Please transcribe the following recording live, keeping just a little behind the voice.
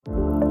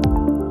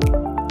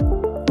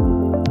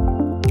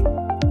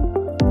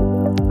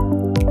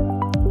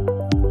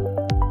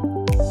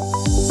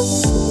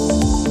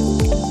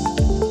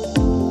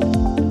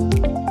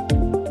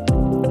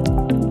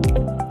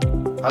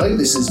Hello,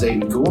 this is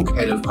David Gork,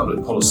 Head of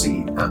Public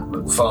Policy at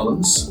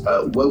Macfarlane's.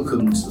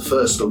 Welcome to the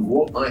first of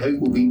what I hope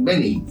will be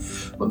many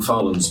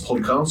Macfarlane's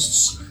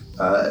podcasts.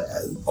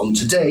 On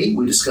today,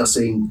 we're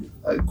discussing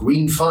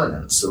green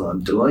finance, and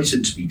I'm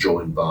delighted to be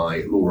joined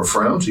by Laura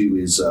Froud, who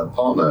is a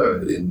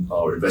partner in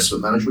our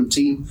investment management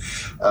team,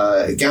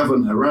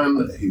 Gavin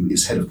Haran, who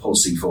is Head of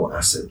Policy for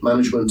Asset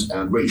Management,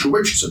 and Rachel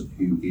Richardson,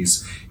 who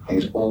is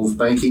Head of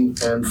Banking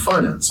and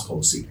Finance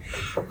Policy.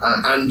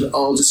 And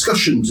our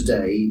discussion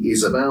today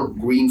is about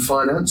green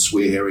finance.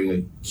 We're hearing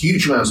a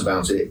huge amount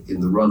about it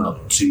in the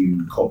run-up to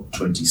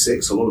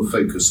COP26, a lot of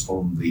focus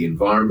on the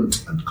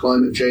environment and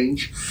climate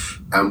change,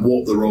 and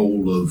what the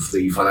role of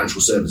the financial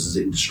services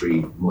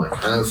industry might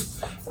have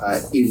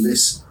in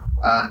this.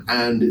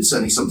 And it's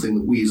certainly something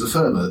that we as a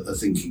firm are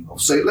thinking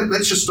of. So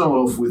let's just start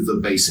off with the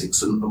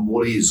basics and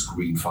what is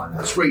green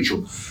finance.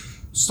 Rachel,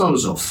 start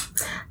us off.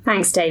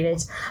 Thanks,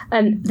 David.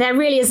 There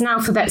really is an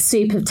alphabet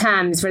soup of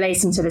terms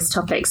relating to this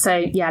topic.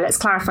 So let's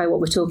clarify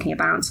what we're talking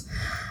about.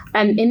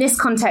 In this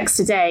context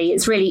today,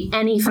 it's really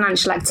any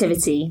financial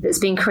activity that's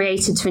been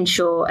created to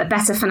ensure a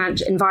better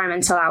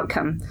environmental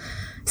outcome.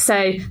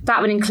 So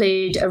that would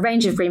include a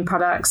range of green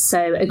products,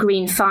 so a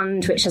green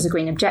fund which has a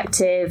green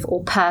objective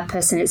or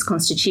purpose in its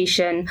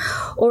constitution,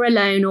 or a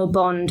loan or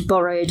bond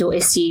borrowed or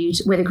issued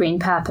with a green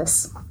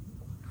purpose.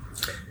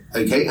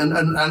 Okay,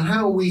 and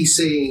how are we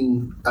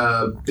seeing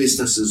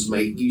businesses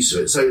make use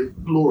of it? So,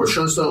 Laura,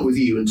 shall I start with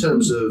you in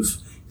terms of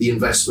the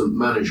investment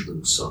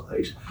management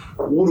side?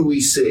 What are we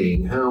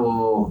seeing?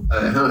 How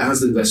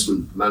has the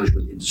investment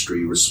management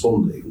industry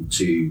responding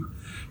to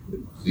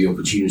the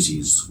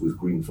opportunities with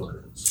green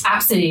finance?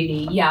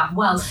 Absolutely, yeah.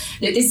 Well,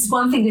 look, this is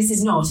one thing this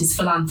is not, is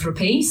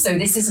philanthropy. So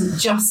this isn't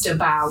just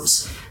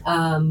about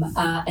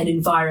an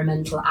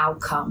environmental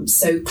outcome.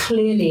 So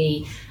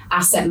clearly,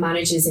 asset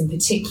managers in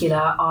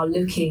particular are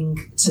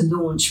looking to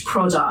launch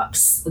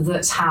products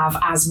that have,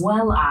 as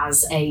well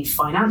as a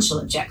financial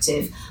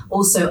objective,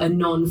 also a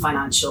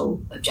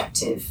non-financial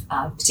objective,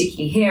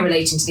 particularly here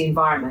relating to the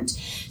environment.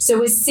 So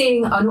we're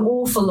seeing an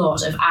awful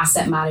lot of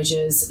asset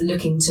managers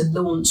looking to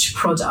launch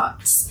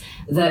products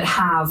that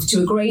have,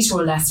 to a greater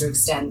or lesser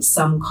extent,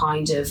 some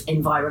kind of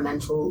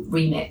environmental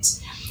remit.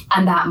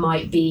 And that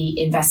might be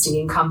investing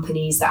in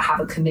companies that have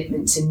a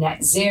commitment to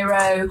net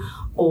zero,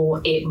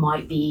 or it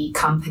might be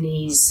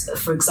companies,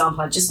 for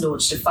example, I just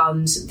launched a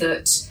fund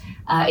that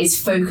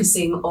is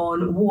focusing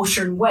on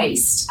water and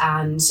waste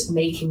and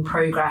making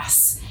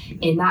progress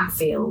in that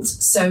field.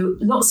 So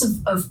lots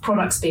of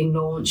products being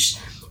launched.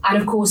 And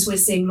of course, we're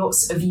seeing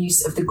lots of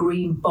use of the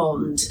green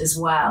bond as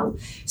well.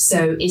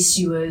 So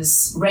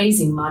issuers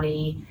raising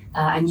money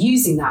and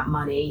using that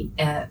money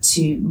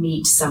to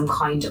meet some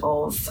kind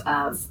of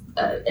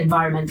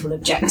environmental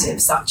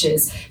objectives, such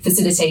as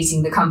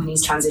facilitating the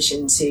company's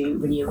transition to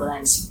renewable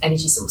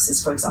energy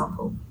sources, for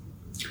example.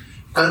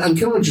 And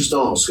can I just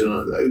ask, and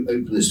I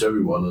open this to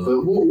everyone,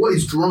 what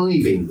is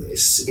driving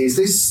this? Is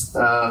this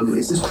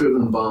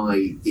driven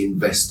by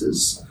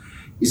investors?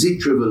 Is it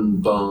driven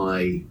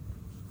by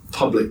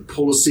public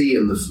policy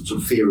and the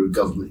sort of fear of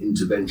government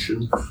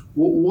intervention?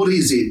 What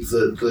is it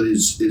that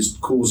is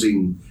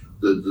causing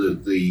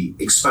the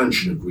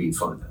expansion of green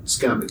finance?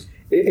 Gavin?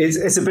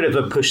 It's a bit of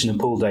a push and a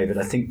pull, David.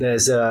 I think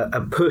there's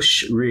a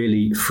push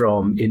really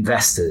from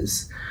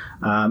investors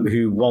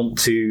who want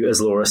to,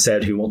 as Laura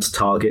said, who want to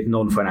target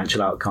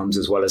non-financial outcomes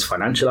as well as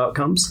financial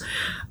outcomes.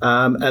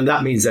 And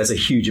that means there's a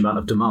huge amount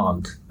of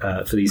demand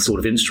for these sort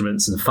of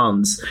instruments and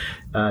funds.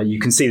 You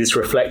can see this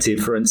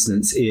reflected, for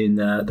instance, in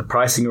the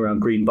pricing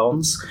around green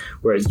bonds,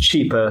 where it's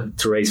cheaper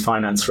to raise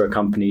finance for a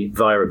company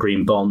via a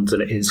green bond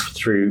than it is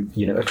through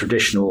a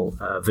traditional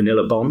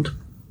vanilla bond.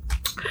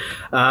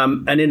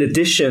 And in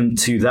addition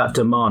to that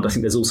demand, I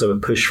think there's also a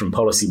push from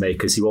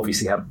policymakers who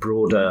obviously have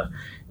broader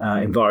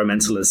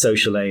environmental and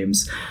social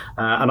aims.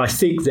 And I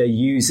think they're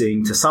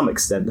using, to some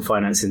extent, the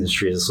finance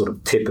industry as a sort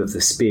of tip of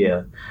the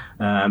spear,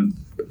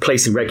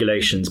 placing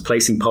regulations,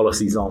 placing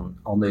policies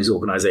on those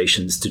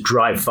organizations to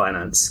drive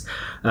finance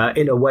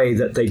in a way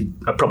that they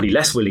are probably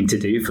less willing to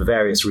do for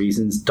various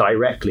reasons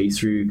directly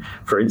through,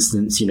 for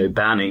instance,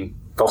 banning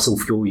fossil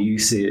fuel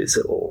use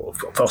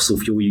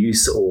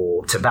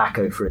or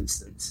tobacco, for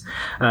instance.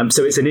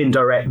 So it's an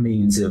indirect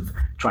means of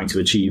trying to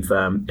achieve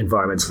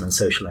environmental and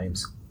social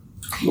aims.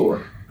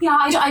 Laura? Yeah,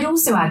 I'd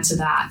also add to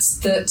that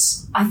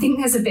I think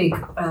there's a big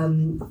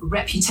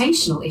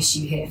reputational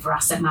issue here for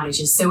asset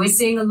managers. So we're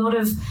seeing a lot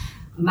of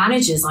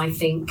managers, I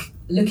think,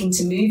 looking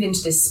to move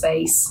into this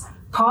space,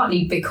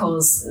 partly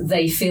because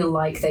they feel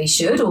like they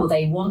should, or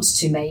they want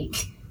to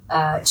make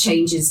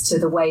changes to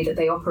the way that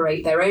they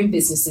operate their own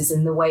businesses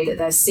and the way that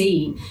they're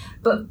seen,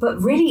 but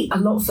really a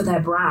lot for their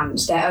brand,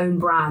 their own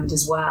brand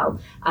as well.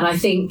 And I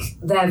think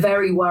they're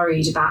very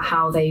worried about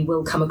how they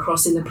will come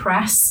across in the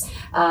press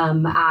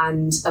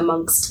and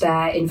amongst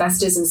their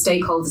investors and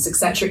stakeholders,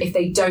 etc., if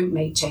they don't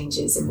make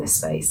changes in this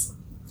space.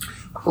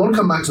 I want to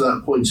come back to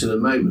that point in a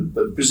moment,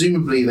 but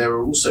presumably there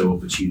are also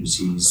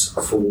opportunities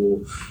for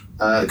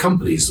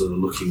companies that are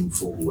looking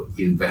for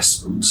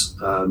investment,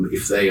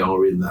 if they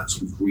are in that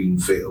sort of green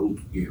field,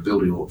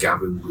 building on what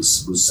Gavin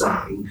was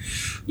saying,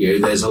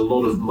 there's a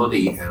lot of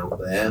money out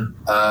there,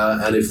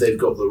 and if they've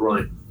got the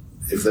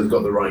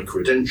right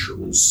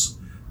credentials,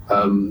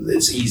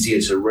 it's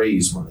easier to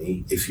raise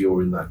money if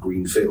you're in that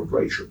green field,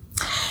 Rachel.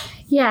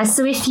 Yeah,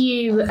 so if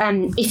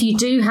you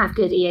do have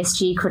good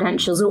ESG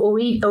credentials, or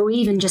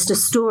even just a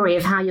story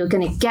of how you're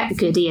going to get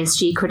good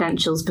ESG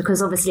credentials,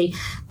 because obviously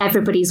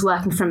everybody's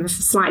working from a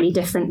slightly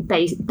different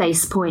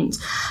base point,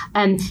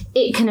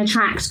 it can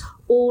attract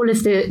all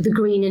of the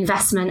green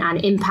investment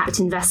and impact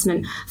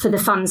investment for the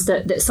funds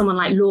that someone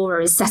like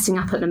Laura is setting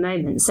up at the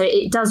moment. So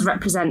it does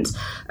represent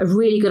a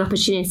really good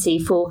opportunity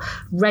for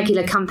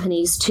regular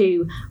companies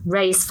to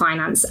raise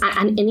finance,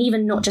 and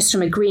even not just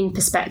from a green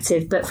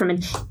perspective, but from an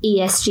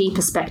ESG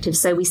perspective.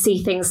 So we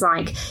see things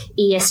like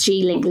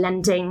ESG linked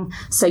lending.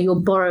 So you're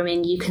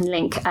borrowing, you can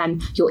link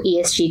your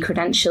ESG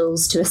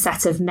credentials to a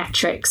set of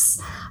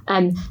metrics.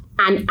 And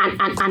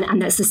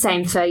that's the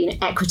same for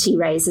equity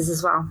raises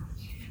as well.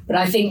 But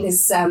I think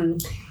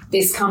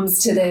this comes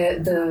to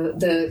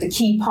the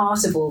key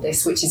part of all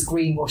this, which is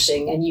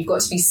greenwashing. And you've got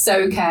to be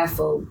so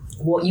careful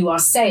what you are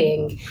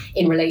saying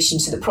in relation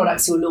to the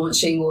products you're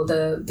launching or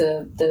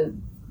the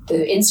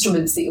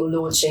instruments that you're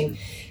launching,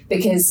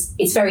 because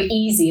it's very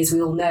easy, as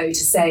we all know, to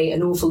say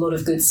an awful lot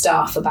of good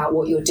stuff about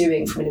what you're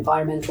doing from an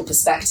environmental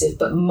perspective,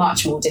 but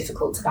much more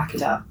difficult to back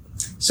it up.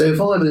 So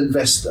if I'm an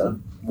investor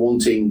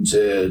wanting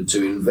to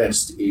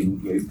invest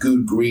in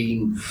good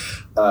green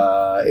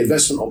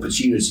investment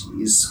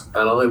opportunities,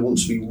 and I want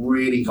to be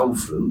really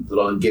confident that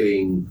I'm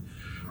getting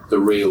the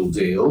real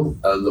deal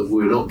and that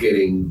we're not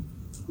getting,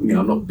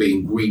 I'm not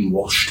being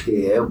greenwashed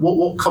here,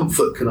 what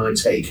comfort can I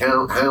take?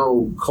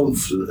 How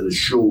confident and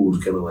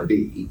assured can I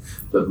be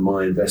that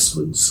my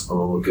investments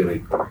are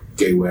going to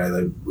go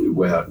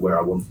where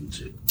I want them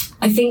to?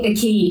 I think the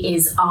key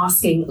is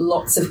asking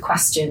lots of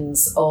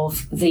questions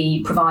of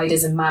the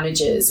providers and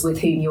managers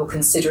with whom you're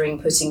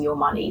considering putting your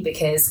money,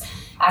 because,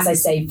 as I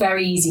say,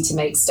 very easy to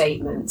make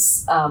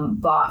statements,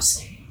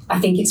 but I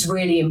think it's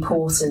really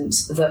important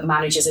that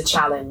managers are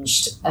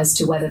challenged as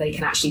to whether they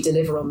can actually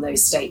deliver on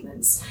those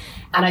statements.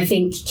 And I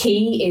think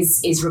key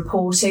is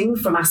reporting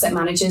from asset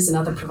managers and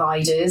other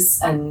providers,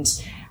 and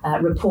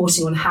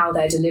reporting on how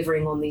they're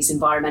delivering on these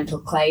environmental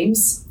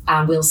claims.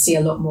 And we'll see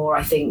a lot more,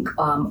 I think,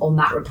 on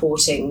that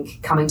reporting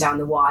coming down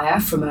the wire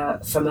from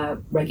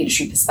a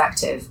regulatory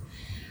perspective.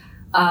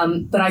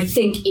 But I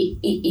think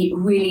it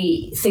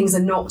really, things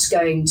are not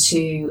going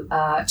to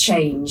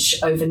change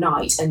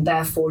overnight, and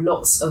therefore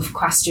lots of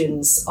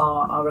questions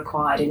are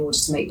required in order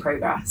to make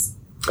progress.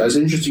 That's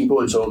an interesting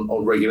point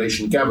on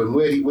regulation. Gavin,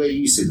 where do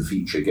you see the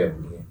future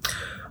going here?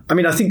 I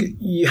mean, I think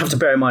you have to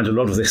bear in mind a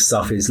lot of this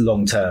stuff is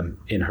long-term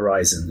in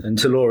horizon. And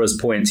to Laura's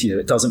point,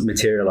 it doesn't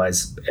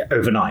materialise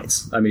overnight.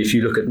 I mean, if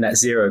you look at net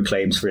zero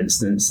claims, for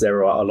instance,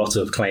 there are a lot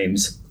of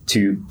claims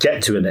to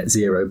get to a net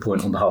zero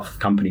point on behalf of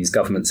companies,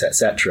 governments,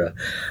 etc.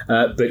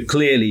 But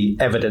clearly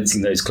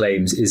evidencing those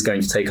claims is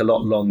going to take a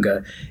lot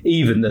longer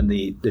even than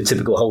the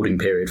typical holding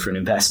period for an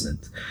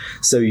investment.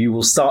 So you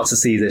will start to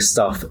see this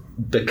stuff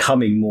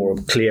becoming more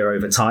clear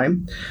over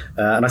time.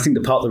 And I think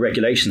the part the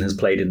regulation has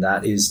played in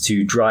that is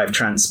to drive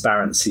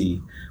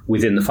transparency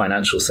within the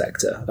financial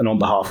sector, and on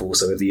behalf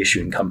also of the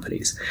issuing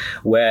companies,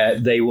 where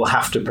they will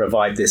have to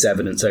provide this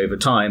evidence over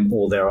time,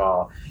 or there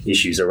are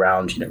issues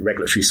around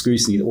regulatory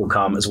scrutiny that will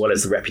come, as well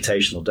as the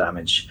reputational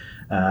damage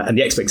and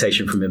the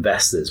expectation from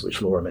investors,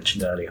 which Laura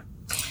mentioned earlier.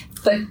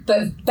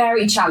 But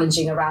very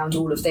challenging around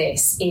all of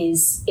this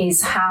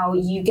is how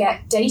you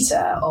get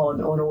data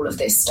on all of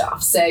this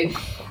stuff. So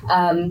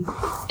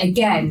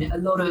again, a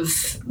lot of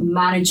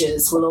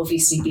managers will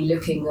obviously be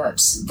looking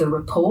at the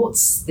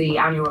reports, the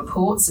annual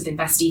reports of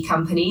investee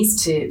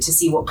companies to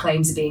see what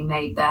claims are being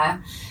made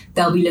there.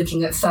 They'll be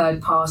looking at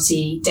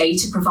third-party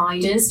data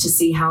providers to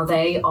see how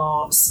they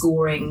are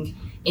scoring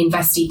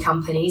investee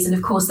companies. And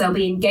of course, they'll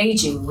be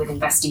engaging with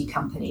investee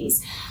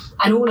companies.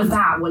 And all of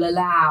that will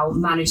allow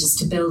managers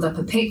to build up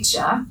a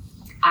picture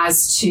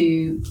as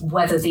to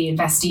whether the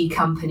investee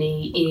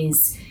company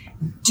is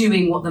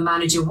doing what the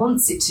manager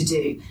wants it to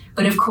do.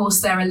 But of course,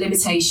 there are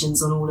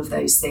limitations on all of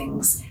those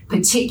things,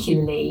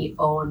 particularly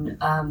on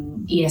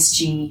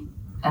ESG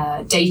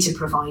data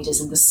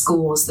providers and the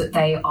scores that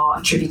they are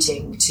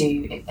attributing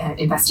to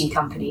investee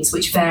companies,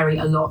 which vary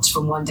a lot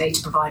from one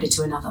data provider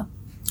to another.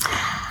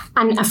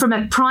 And from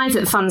a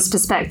private funds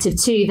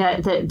perspective too,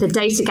 the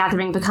data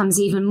gathering becomes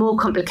even more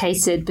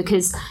complicated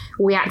because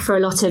we act for a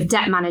lot of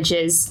debt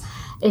managers.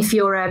 If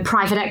you're a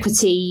private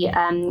equity,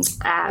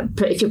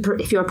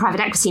 if you're a private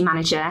equity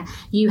manager,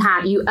 you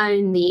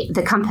own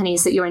the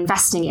companies that you're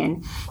investing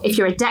in. If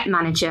you're a debt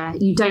manager,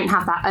 you don't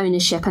have that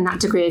ownership and that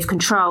degree of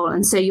control,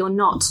 and so you're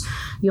not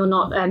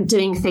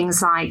doing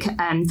things like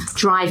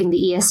driving the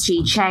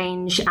ESG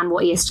change and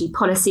what ESG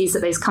policies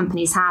that those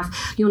companies have.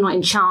 You're not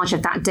in charge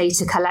of that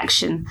data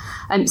collection.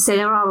 So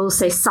there are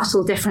also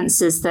subtle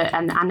differences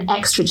and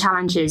extra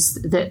challenges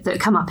that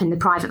come up in the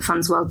private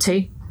funds world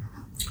too.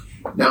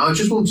 Now, I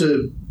just want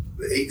to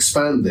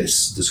expand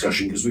this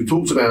discussion, because we've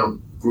talked about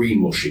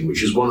greenwashing,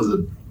 which is one of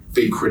the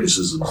big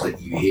criticisms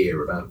that you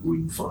hear about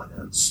green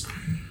finance.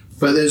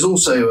 But there's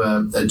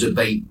also a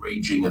debate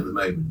raging at the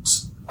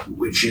moment,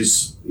 which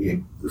is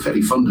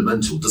fairly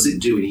fundamental. Does it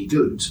do any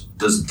good?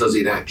 Does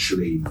it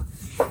actually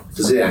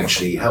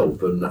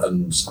help?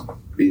 And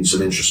been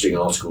some interesting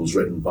articles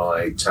written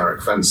by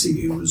Tarek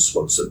Fancy, who was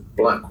once at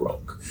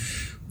BlackRock,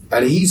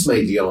 and he's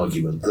made the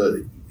argument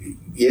that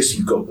yes,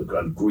 you've got the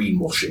kind of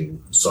greenwashing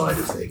side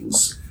of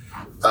things,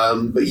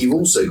 but you've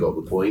also got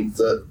the point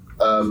that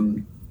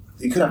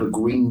you could have a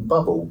green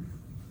bubble.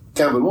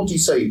 Gavin, what do you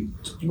say?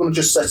 Do you want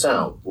to just set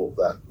out what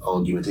that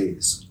argument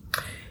is?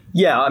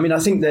 Yeah, I mean, I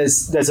think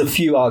there's a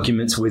few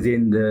arguments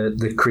within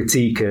the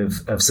critique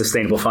of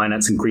sustainable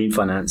finance and green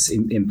finance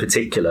in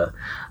particular.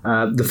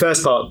 The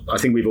first part, I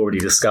think we've already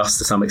discussed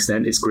to some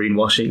extent, is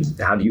greenwashing.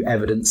 How do you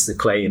evidence the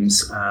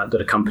claims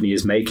that a company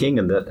is making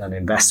and that an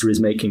investor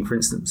is making, for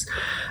instance?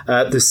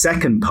 The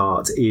second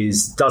part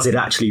is, does it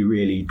actually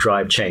really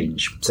drive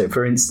change? So,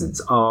 for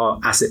instance, are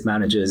asset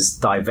managers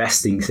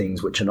divesting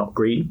things which are not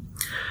green?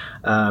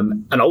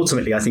 And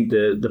ultimately, I think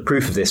the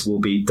proof of this will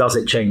be, does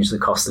it change the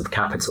cost of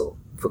capital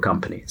for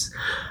companies?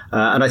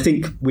 And I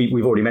think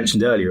we've already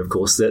mentioned earlier, of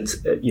course, that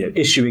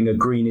issuing a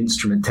green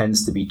instrument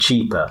tends to be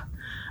cheaper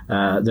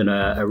than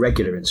a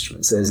regular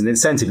instrument. So there's an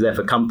incentive there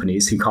for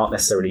companies who can't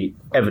necessarily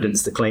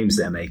evidence the claims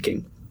they're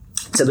making.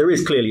 So there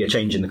is clearly a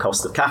change in the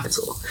cost of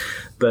capital,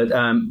 but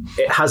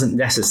it hasn't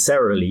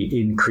necessarily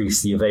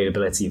increased the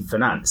availability of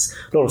finance.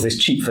 A lot of this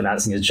cheap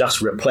financing has just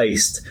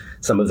replaced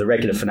some of the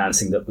regular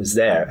financing that was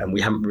there, and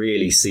we haven't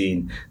really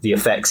seen the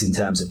effects in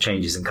terms of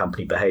changes in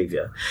company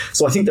behavior.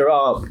 So I think there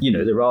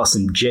are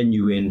some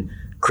genuine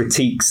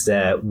critiques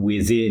there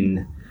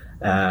within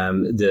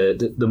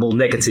the more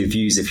negative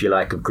views, if you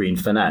like, of green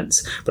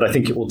finance. But I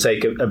think it will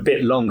take a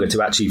bit longer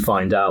to actually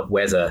find out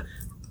whether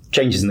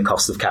changes in the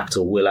cost of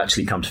capital will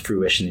actually come to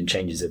fruition in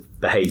changes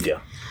of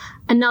behaviour.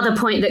 Another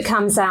point that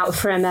comes out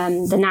from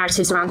the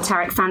narratives around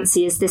Tarek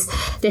Fancy is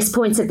this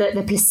point of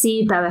the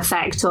placebo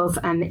effect of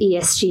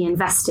ESG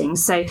investing.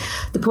 So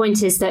the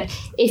point is that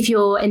if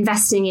you're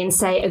investing in,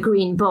 say, a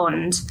green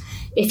bond,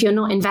 if you're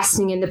not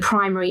investing in the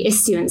primary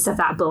issuance of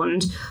that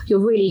bond, you're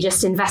really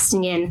just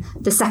investing in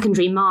the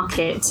secondary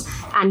market,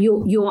 and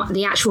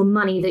the actual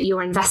money that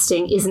you're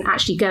investing isn't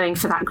actually going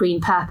for that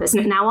green purpose.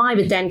 Now, I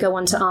would then go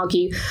on to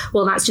argue,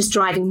 well, that's just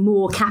driving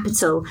more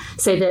capital,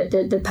 so that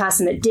the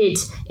person that did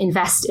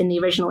invest in the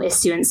original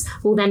issuance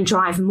will then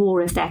drive more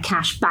of their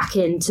cash back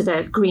into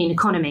the green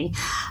economy.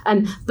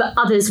 But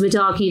others would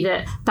argue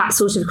that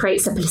sort of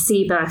creates a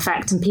placebo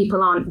effect, and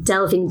people aren't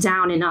delving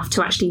down enough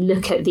to actually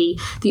look at the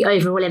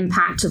overall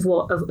impact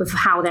of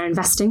how they're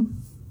investing.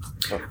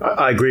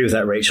 I agree with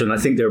that, Rachel, and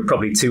I think there are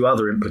probably two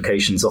other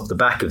implications off the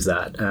back of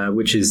that,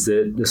 which is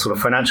the sort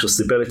of financial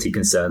stability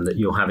concern that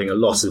you're having a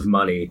lot of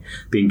money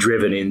being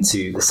driven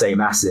into the same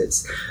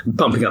assets,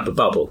 pumping up a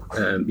bubble,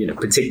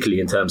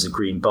 particularly in terms of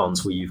green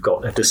bonds, where you've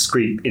got a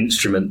discrete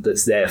instrument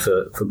that's there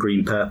for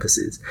green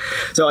purposes.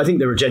 So I think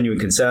there are genuine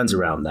concerns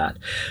around that.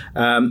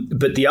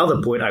 But the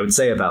other point I would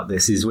say about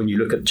this is, when you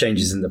look at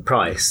changes in the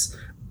price,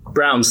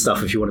 brown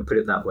stuff, if you want to put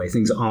it that way,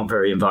 things that aren't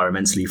very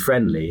environmentally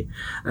friendly,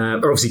 are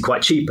obviously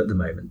quite cheap at the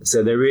moment.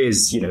 So there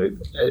is,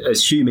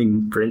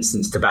 assuming, for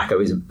instance, tobacco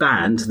isn't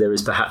banned, there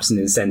is perhaps an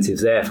incentive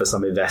there for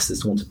some investors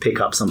to want to pick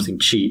up something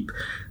cheap,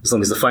 as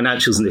long as the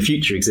financials in the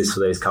future exist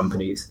for those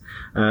companies,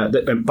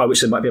 by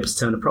which they might be able to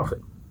turn a profit.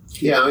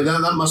 Yeah, I mean,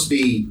 that must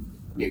be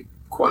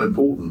quite an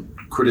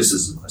important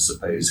criticism, I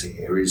suppose,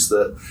 here, is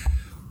that,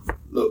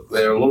 look,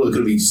 there are going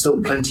to be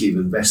still plenty of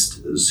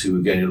investors who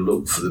are going to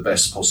look for the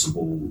best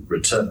possible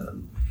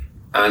return.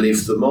 And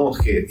if the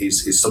market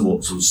is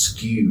somewhat sort of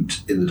skewed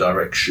in the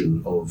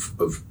direction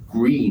of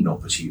green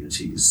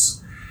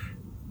opportunities,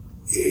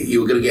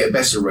 you're going to get a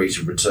better rate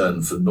of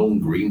return for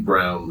non-green,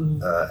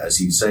 brown, as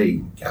you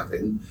say,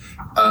 Gavin.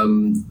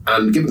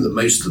 And given that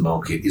most of the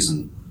market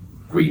isn't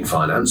green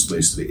finance,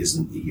 most of it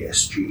isn't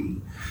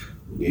ESG,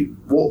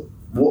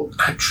 what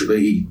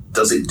actually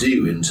does it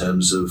do in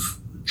terms of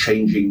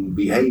changing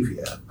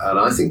behaviour? And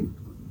I think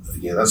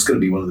that's going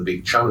to be one of the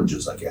big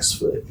challenges, I guess,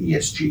 for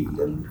ESG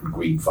and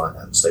green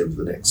finance over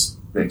the next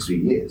few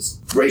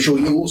years. Rachel,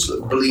 you're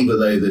also a believer,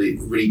 though, that it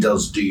really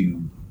does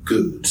do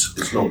good.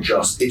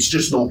 It's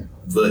just not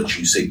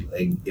virtue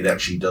signalling. It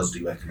actually does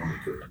do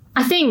economic good.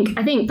 I think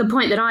the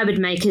point that I would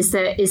make is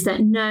that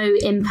no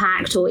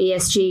impact or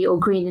ESG or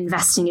green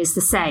investing is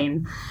the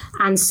same.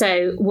 And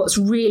so what's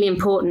really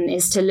important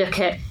is to look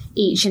at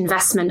each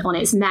investment on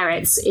its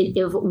merits,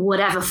 of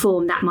whatever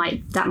form that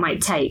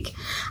might take,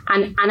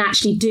 and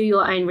actually do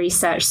your own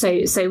research.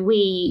 So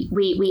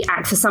we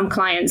act for some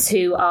clients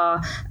who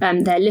are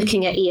they're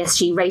looking at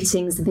ESG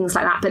ratings and things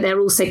like that, but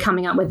they're also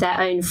coming up with their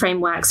own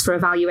frameworks for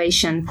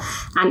evaluation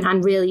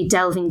and really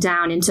delving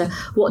down into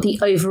what the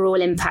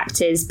overall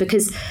impact is,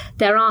 because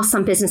there are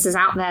some businesses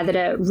out there that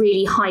are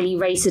really highly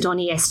rated on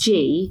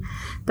ESG,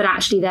 but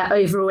actually their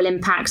overall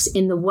impact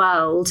in the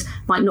world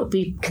might not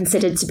be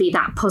considered to be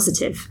that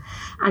positive.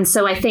 And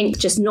so I think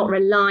just not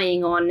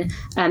relying on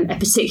a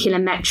particular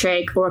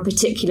metric or a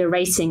particular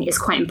rating is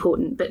quite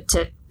important, but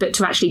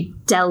to actually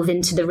delve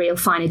into the real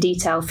finer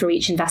detail for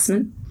each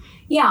investment.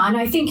 Yeah, and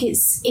I think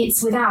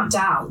it's without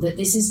doubt that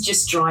this is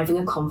just driving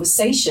a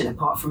conversation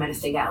apart from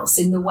anything else,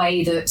 in the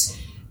way that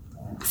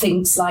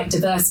things like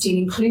diversity and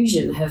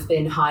inclusion have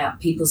been high up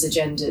people's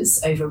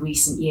agendas over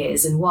recent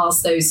years. And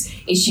whilst those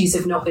issues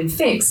have not been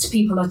fixed,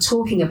 people are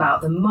talking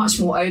about them much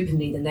more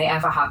openly than they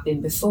ever have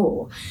been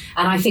before.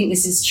 And I think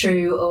this is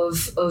true of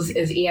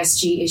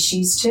ESG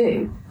issues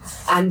too.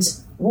 And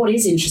what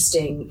is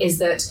interesting is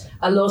that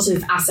a lot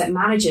of asset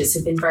managers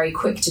have been very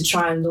quick to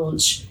try and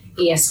launch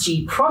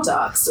ESG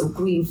products or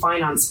green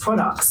finance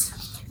products.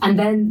 And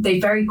then they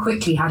very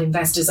quickly had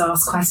investors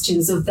ask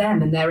questions of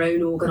them and their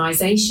own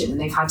organisation,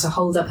 and they've had to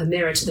hold up a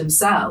mirror to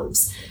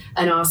themselves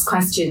and ask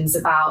questions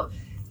about,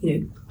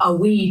 are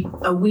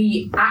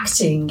we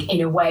acting in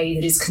a way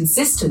that is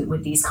consistent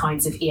with these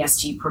kinds of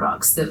ESG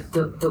products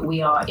that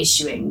we are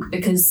issuing?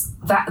 Because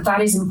that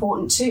is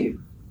important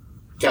too.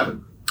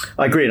 Gavin.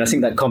 I agree, and I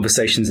think that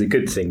conversation is a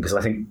good thing, because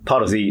I think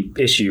part of the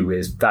issue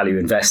with value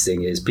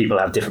investing is people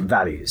have different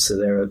values. So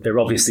there are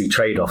obviously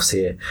trade-offs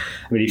here.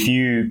 I mean, if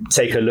you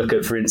take a look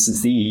at, for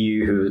instance, the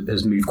EU, who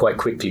has moved quite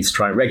quickly to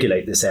try and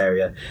regulate this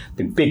area,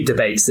 the big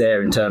debates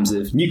there in terms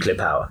of nuclear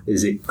power.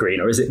 Is it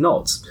green or is it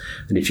not?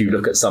 And if you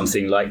look at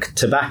something like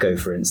tobacco,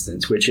 for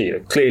instance, which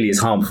clearly is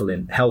harmful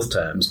in health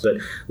terms, but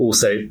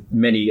also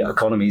many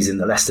economies in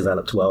the less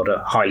developed world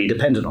are highly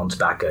dependent on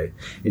tobacco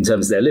in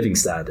terms of their living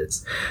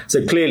standards.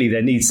 So clearly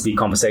there needs to be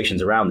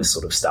conversations around this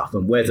sort of stuff,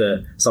 and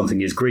whether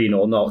something is green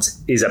or not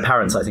is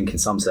apparent, I think, in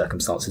some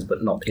circumstances,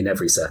 but not in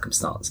every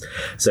circumstance.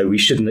 So we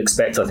shouldn't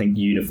expect, I think,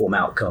 uniform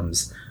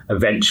outcomes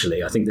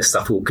eventually. I think this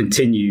stuff will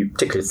continue,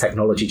 particularly as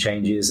technology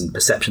changes and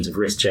perceptions of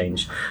risk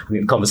change. I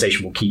think the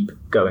conversation will keep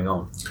going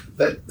on.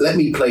 Let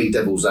me play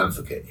devil's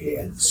advocate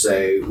here.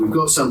 So we've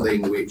got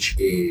something which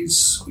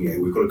is,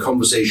 we've got a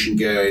conversation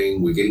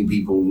going, we're getting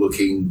people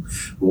looking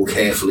more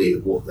carefully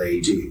at what they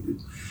do.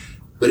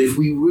 But if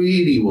we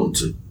really want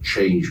to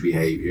change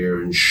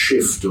behaviour and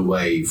shift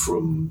away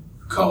from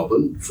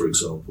carbon, for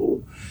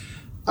example,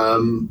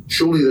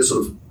 surely there's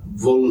sort of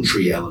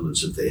voluntary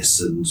element of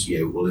this. And,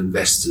 will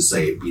investors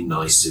say it'd be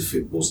nice if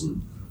it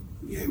wasn't,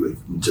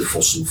 into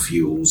fossil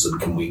fuels, and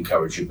can we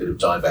encourage a bit of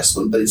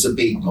divestment? But it's a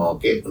big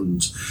market,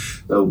 and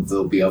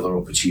there'll be other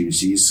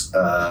opportunities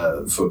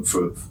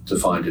to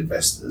find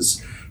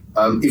investors.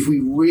 If we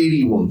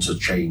really want to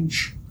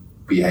change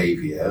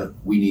behaviour,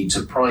 we need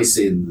to price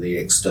in the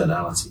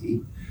externality.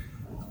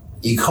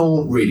 You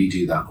can't really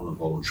do that on a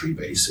voluntary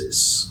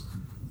basis.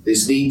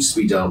 This needs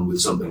to be done with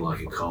something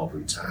like a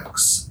carbon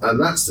tax, and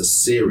that's the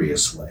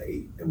serious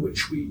way in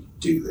which we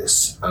do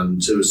this.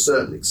 And to a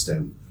certain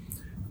extent,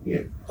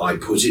 I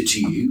put it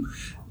to you,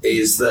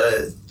 is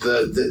that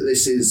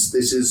this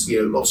is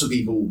lots of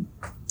people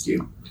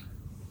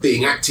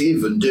being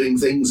active and doing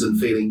things and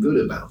feeling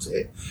good about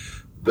it.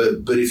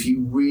 But if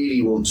you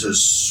really want to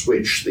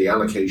switch the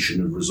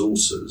allocation of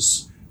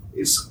resources,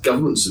 it's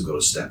governments have got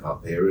to step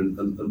up here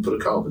and put a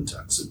carbon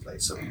tax in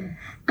place, haven't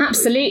they?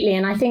 Absolutely.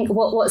 And I think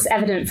what's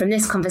evident from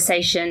this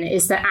conversation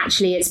is that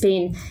actually it's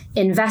been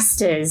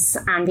investors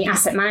and the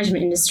asset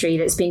management industry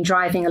that's been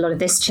driving a lot of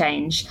this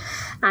change.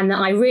 And that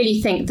I really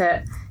think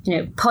that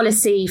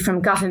policy from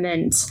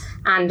government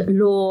and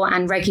law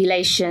and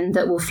regulation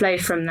that will flow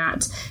from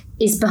that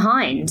is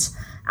behind.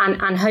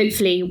 And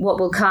hopefully what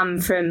will come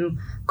from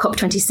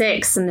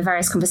COP26 and the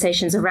various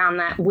conversations around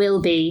that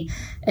will be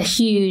a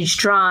huge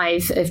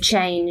drive of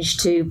change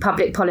to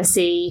public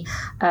policy,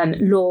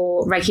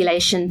 law,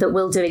 regulation that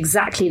will do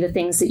exactly the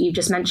things that you've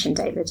just mentioned,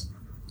 David.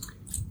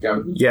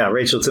 Yeah,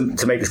 Rachel,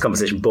 to make this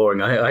conversation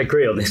boring, I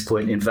agree on this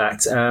point, in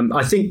fact.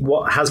 I think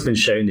what has been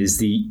shown is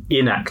the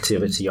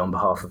inactivity on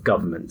behalf of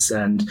governments,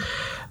 and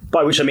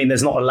by which I mean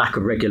there's not a lack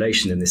of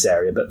regulation in this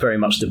area, but very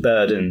much the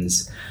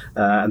burdens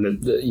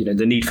and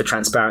the need for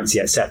transparency,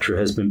 etc.,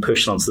 has been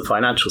pushed onto the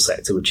financial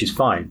sector, which is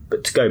fine.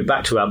 But to go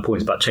back to our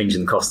point about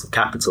changing the cost of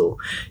capital,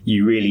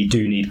 you really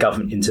do need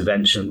government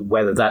intervention,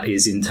 whether that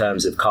is in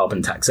terms of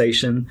carbon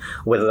taxation,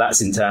 whether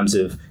that's in terms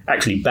of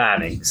actually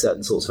banning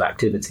certain sorts of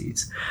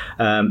activities.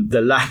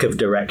 The lack of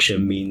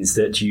direction means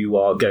that you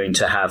are going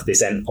to have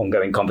this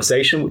ongoing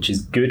conversation, which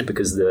is good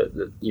because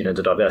the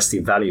diversity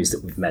of values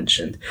that we've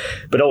mentioned.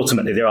 But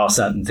ultimately, there are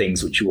certain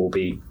things which will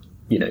be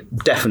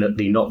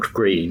definitely not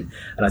green.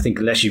 And I think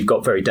unless you've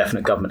got very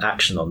definite government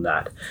action on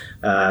that,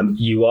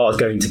 you are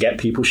going to get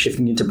people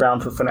shifting into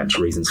brown for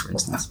financial reasons, for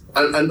instance.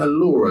 And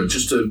Laura,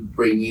 just to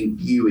bring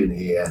you in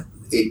here,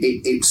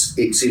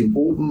 it's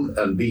important,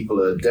 and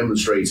people are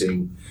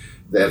demonstrating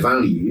their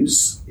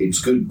values. It's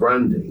good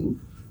branding,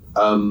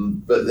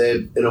 but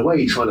they're in a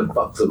way trying to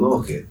buck the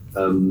market,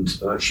 and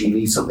actually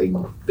need something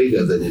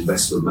bigger than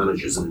investment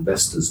managers and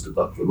investors to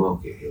buck the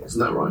market here.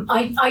 Isn't that right?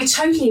 I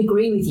totally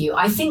agree with you.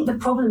 I think the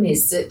problem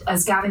is that,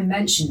 as Gavin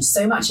mentioned,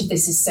 so much of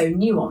this is so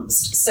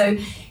nuanced. So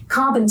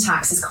carbon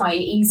tax is quite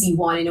an easy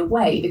one in a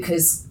way,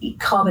 because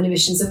carbon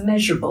emissions are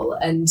measurable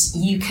and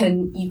you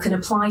can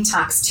apply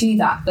tax to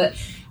that. But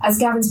as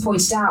Gavin's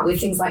pointed out, with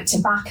things like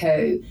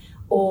tobacco,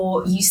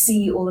 or you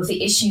see all of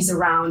the issues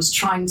around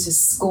trying to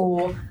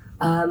score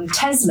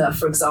Tesla,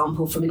 for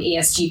example, from an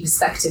ESG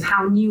perspective,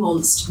 how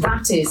nuanced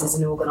that is as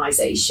an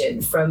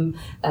organisation from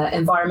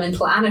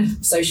environmental and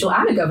a social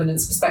and a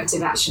governance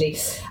perspective, actually,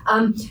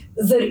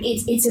 that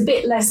it's a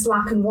bit less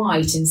black and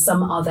white in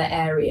some other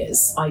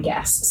areas, I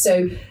guess.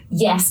 So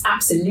yes,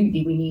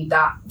 absolutely, we need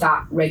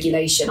that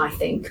regulation, I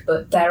think,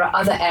 but there are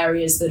other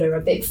areas that are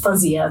a bit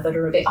fuzzier, that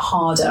are a bit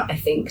harder, I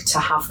think, to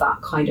have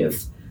that kind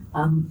of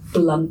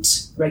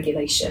blunt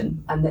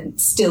regulation and that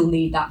still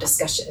need that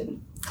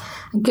discussion.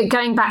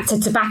 Going back to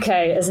tobacco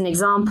as an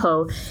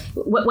example,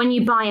 when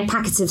you buy a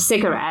packet of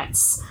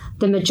cigarettes,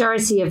 the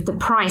majority of the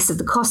price of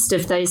the cost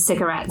of those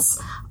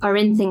cigarettes are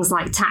in things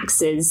like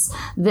taxes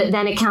that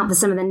then account for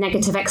some of the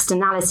negative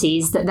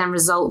externalities that then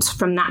result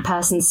from that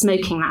person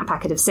smoking that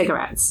packet of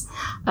cigarettes.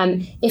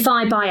 If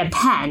I buy a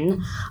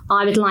pen,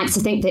 I would like to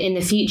think that in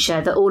the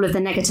future that all of the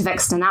negative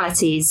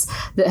externalities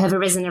that have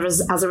arisen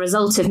as a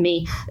result of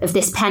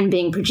this pen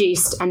being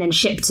produced and then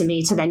shipped to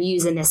me to then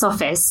use in this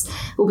office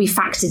will be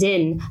factored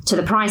in to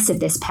the price of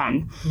this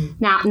pen.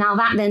 Now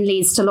that then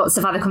leads to lots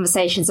of other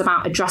conversations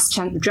about a just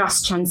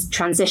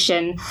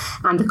transition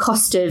and the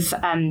cost of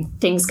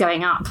things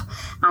going up,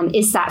 and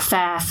is that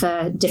fair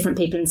for different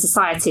people in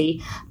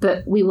society?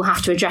 But we will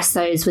have to address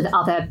those with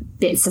other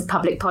bits of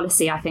public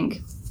policy, I think.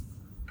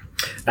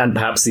 And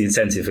perhaps the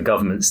incentive for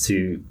governments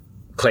to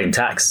claim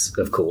tax,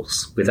 of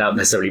course, without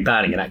necessarily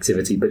banning an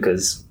activity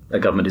because a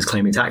government is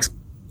claiming tax.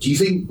 Do you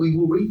think we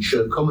will reach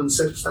a common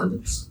set of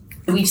standards?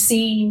 We've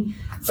seen,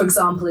 for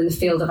example, in the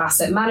field of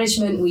asset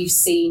management, we've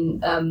seen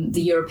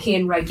the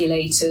European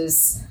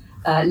regulators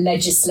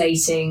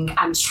legislating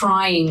and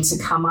trying to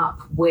come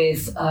up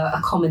with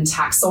a common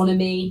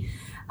taxonomy.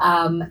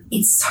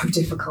 It's so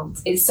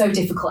difficult.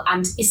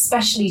 And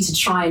especially to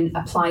try and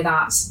apply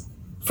that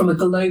from a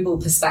global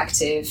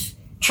perspective,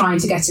 trying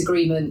to get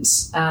agreement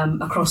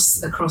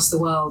across the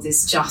world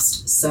is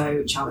just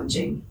so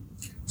challenging.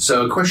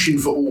 So a question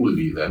for all of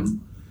you then.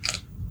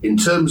 In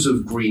terms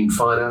of green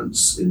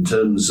finance, in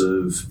terms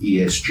of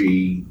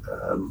ESG,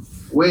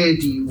 where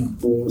do you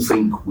all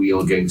think we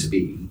are going to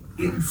be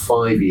in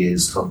 5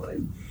 years'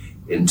 time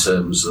in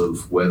terms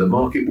of where the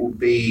market will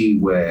be,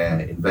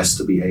 where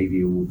investor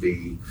behaviour will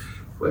be,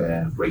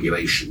 where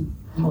regulation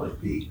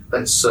might be?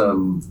 Let's start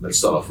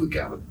off with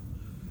Gavin.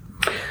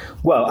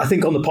 Well, I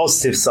think on the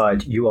positive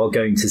side, you are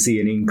going to see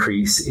an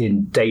increase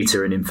in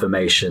data and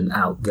information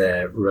out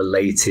there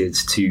related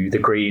to the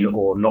green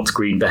or not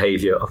green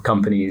behaviour of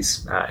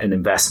companies and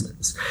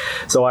investments.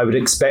 So I would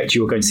expect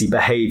you're going to see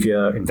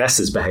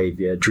investors'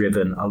 behaviour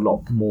driven a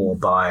lot more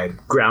by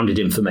grounded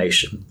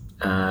information.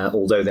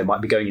 Although they might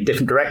be going in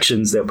different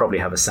directions, they'll probably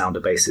have a sounder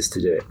basis to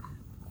do it.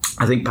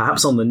 I think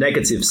perhaps on the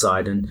negative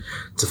side, and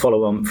to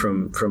follow on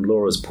from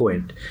Laura's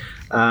point,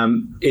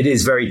 it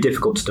is very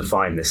difficult to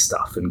define this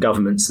stuff, and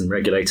governments and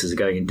regulators are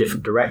going in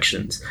different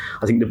directions.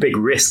 I think the big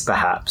risk,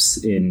 perhaps,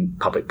 in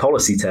public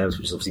policy terms,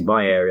 which is obviously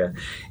my area,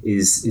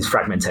 is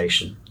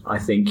fragmentation. I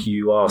think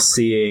you are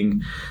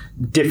seeing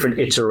different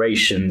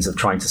iterations of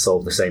trying to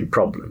solve the same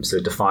problem.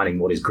 So defining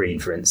what is green,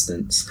 for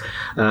instance.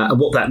 And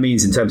what that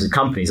means in terms of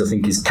companies, I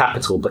think, is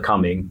capital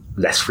becoming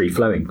less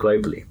free-flowing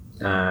globally.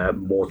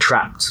 More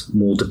trapped,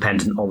 more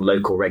dependent on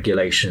local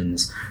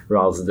regulations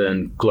rather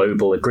than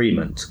global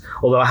agreement.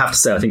 Although I have to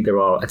say, I think there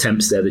are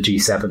attempts there. The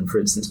G7, for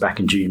instance, back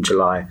in June,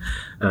 July,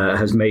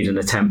 has made an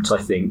attempt,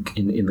 I think,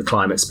 in the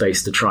climate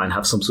space to try and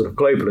have some sort of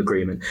global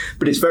agreement.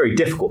 But it's very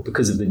difficult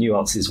because of the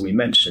nuances we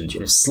mentioned.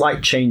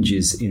 Slight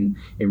changes in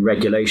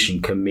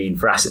regulation can mean,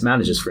 for asset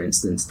managers, for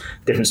instance,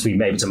 the difference between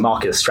maybe to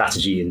market a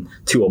strategy in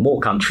 2 or more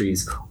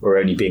countries or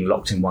only being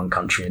locked in one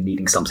country and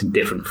needing something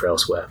different for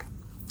elsewhere.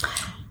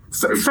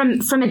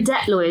 From a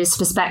debt lawyer's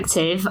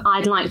perspective,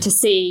 I'd like to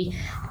see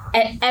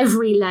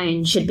every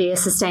loan should be a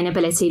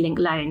sustainability-linked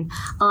loan,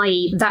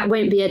 i.e. that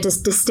won't be a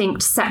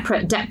distinct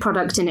separate debt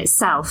product in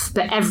itself,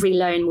 but every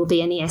loan will be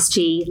an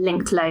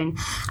ESG-linked loan.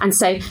 And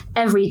so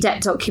every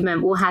debt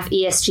document will have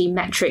ESG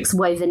metrics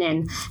woven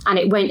in, and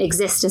it won't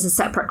exist as a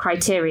separate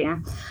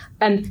criteria.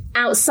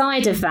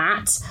 Outside of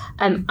that,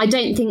 I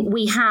don't think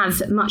we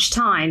have much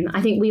time.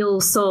 I think we all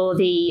saw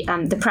the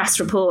press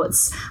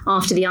reports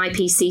after the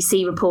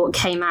IPCC report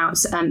came out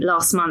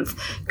last month,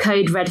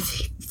 Code Red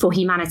for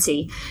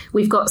Humanity.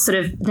 We've got sort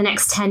of the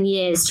next 10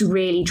 years to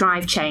really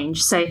drive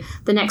change. So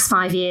the next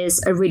 5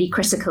 years are really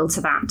critical to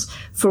that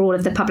for all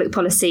of the public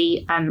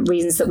policy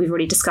reasons that we've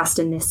already discussed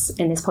in this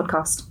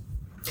podcast.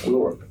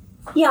 Laura.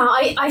 Yeah,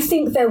 I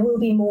think there will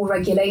be more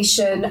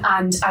regulation,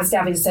 and as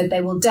Gavin said,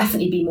 there will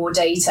definitely be more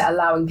data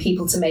allowing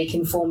people to make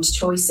informed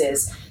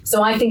choices.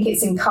 So I think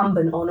it's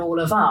incumbent on all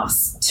of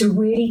us to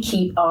really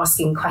keep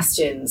asking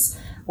questions,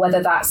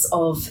 whether that's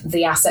of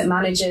the asset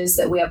managers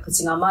that we are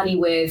putting our money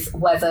with,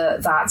 whether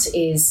that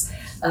is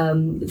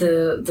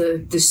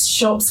the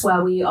shops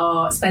where we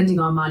are spending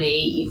our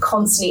money,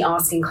 constantly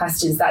asking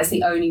questions. That is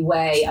the only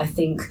way, I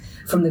think,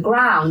 from the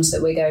ground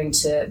that we're going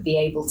to be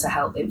able to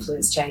help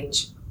influence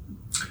change.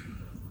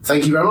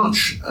 Thank you very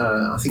much.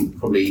 I think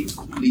probably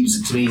leaves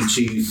it to me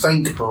to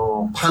thank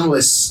our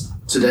panellists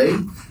today,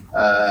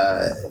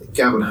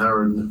 Gavin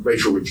Harron,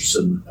 Rachel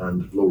Richardson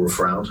and Laura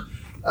Froud.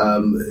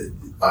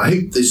 I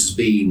hope this has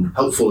been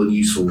helpful and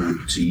useful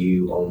to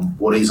you on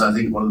what is, I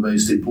think, one of the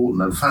most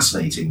important and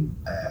fascinating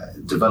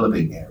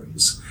developing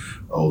areas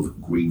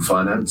of green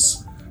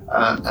finance.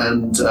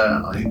 And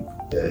I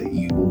hope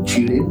you will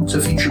tune in to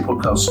future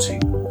podcasts too.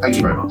 Thank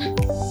you very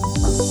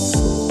much.